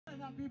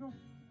out, people.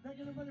 Thank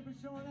everybody for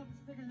showing up and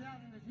sticking it out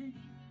in this heat.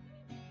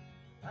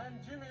 I'm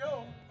Jimmie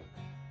O.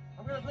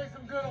 I'm going to play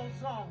some good old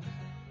songs.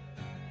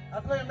 I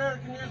play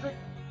American music.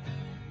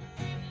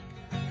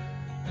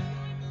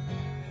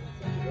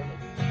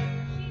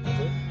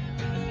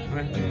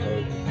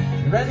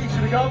 You ready?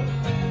 Should we go?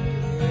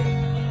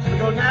 Should we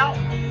go now?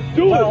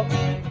 Do well,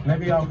 it!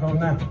 Maybe I'll go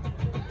now.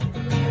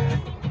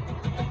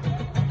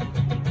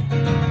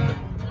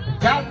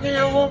 Got me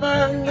a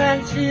woman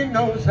and she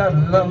knows how to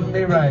love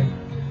me right.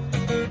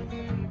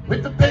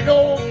 With the big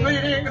old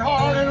bleeding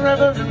heart and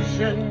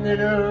revolution in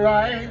her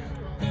eyes.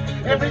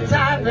 Every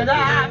time that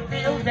I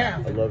feel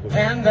down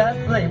and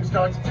that flame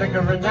starts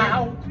flickering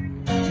out,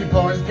 she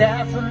pours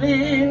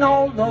gasoline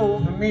all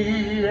over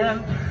me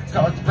and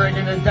starts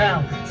breaking it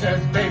down.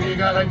 Says, baby, you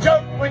gotta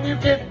jump when you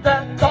get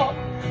that thought.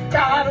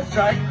 Gotta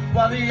strike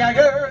while the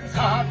iron's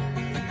hot.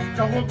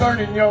 Don't go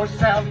burning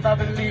yourself by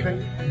believing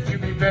that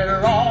you'd be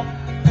better off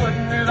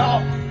putting it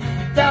off.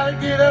 Gotta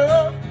get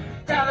up,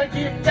 gotta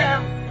get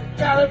down,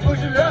 gotta push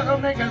it up,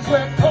 make a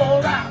sweat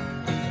pour out.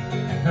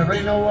 There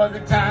ain't no other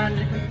time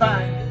you can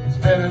find it's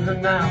better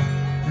than now.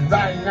 You're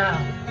right now.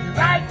 You're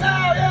right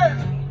now,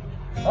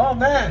 yeah! Oh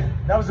man,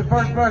 that was the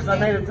first verse. I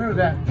made it through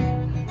that.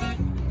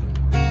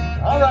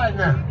 All right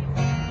now.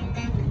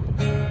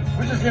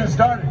 We're just getting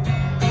started.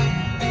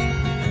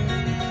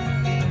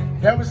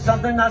 There was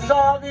something I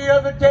saw the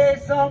other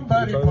day.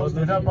 Somebody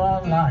posted up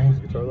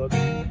online.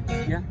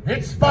 Yeah.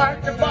 It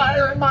sparked a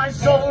fire in my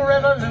soul,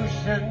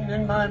 revolution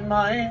in my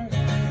mind.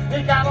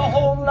 It got a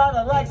whole lot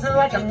of likes and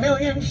like 1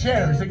 million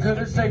shares. It could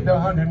have saved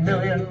 100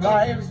 million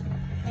lives.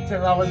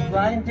 Till I was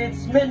blinded,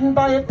 smitten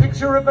by a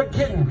picture of a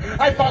kitten.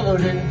 I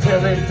followed it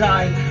until it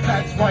died.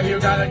 That's why you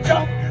gotta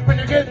jump when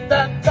you get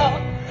that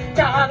thought.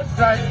 Gotta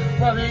strike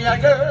while the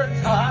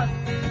iron's hot.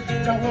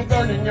 Don't go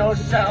burning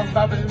yourself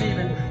by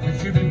believing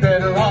that you'd be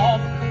better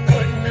off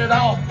putting it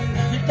off.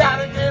 You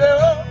gotta get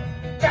up,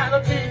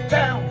 gotta be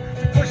down,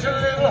 to push a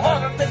little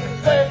harder, make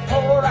the sweat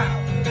pour out.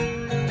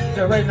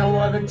 There ain't no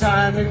other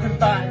time you can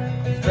find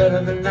it's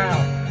better than now.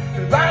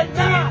 Right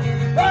now,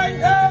 right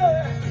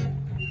now,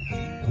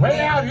 way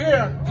out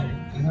here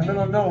in the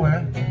middle of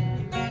nowhere,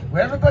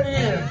 where everybody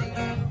is.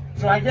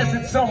 So I guess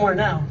it's somewhere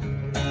now.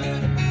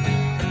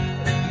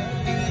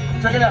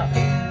 Check it out.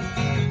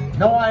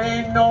 No, I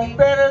ain't no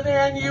better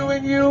than you,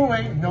 and you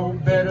ain't no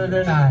better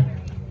than I.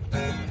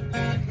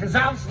 Cause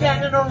I'm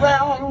standing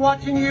around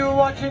watching you,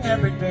 watching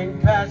everything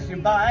pass you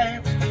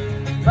by.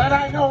 But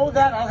I know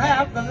that I'll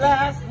have the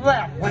last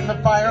laugh when the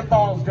fire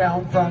falls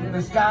down from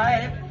the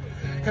sky.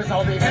 Cause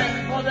I'll be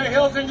heading for the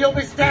hills and you'll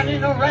be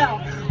standing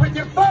around with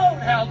your phone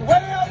held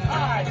way up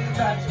high.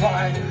 That's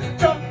why,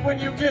 jump when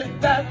you get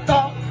that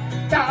thought.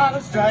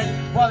 Gotta strike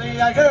while the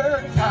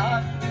iron's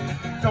hot.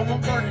 Don't go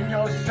burning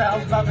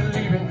yourself by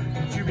believing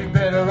that you'd be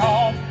better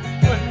off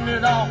putting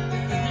it off.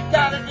 You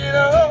gotta get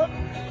up,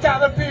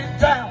 gotta be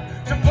down,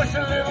 to push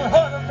a little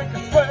harder, make the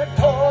sweat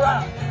pour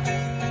out.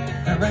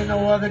 There ain't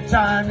no other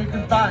time you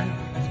can find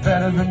it's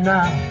better than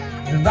now.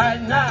 And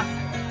right now,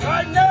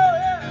 right now,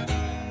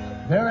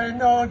 yeah. There ain't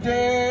no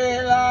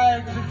day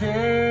like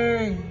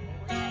today.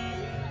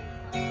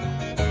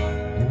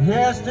 And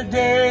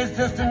yesterday's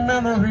just a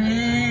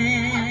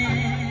memory.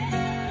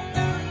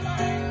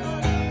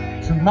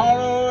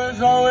 Tomorrow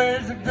is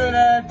always a good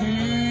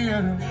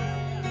idea,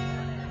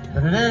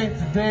 but it ain't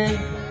today.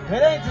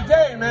 It ain't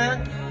today,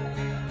 man.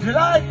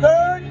 July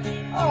 3rd?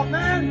 Oh,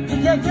 man,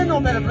 you can't get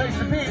no better place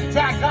to be.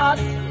 Jack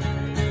odds.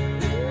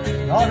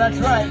 Oh, that's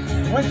right.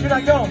 When should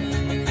I go?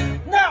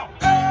 Now!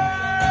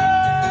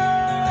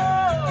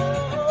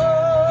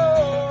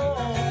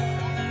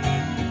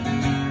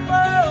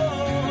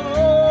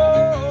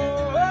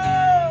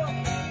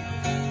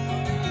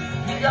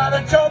 You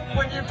gotta jump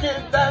when you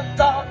get that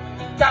thought.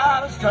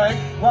 Gotta strike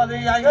while the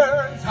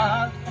iron's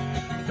hot.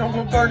 Don't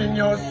go burning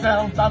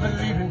yourself by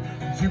believing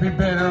that you'd be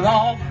better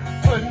off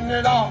putting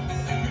it off.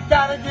 You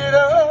gotta get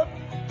up,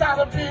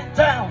 gotta be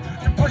down,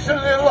 to push a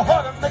little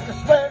harder, make the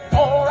sweat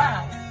pour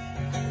out.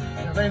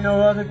 There ain't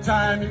no other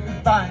time you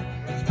can find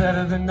it's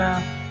better than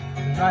now,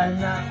 right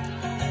now.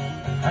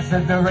 I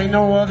said there ain't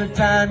no other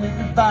time you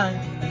can find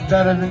it's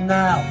better than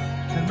now.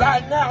 And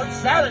right now it's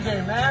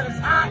Saturday, man, it's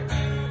hot,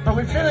 but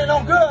we're feeling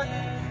no good,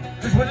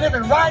 because we're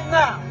living right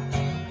now.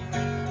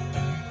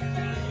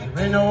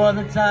 There ain't no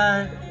other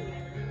time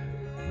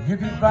you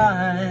can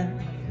find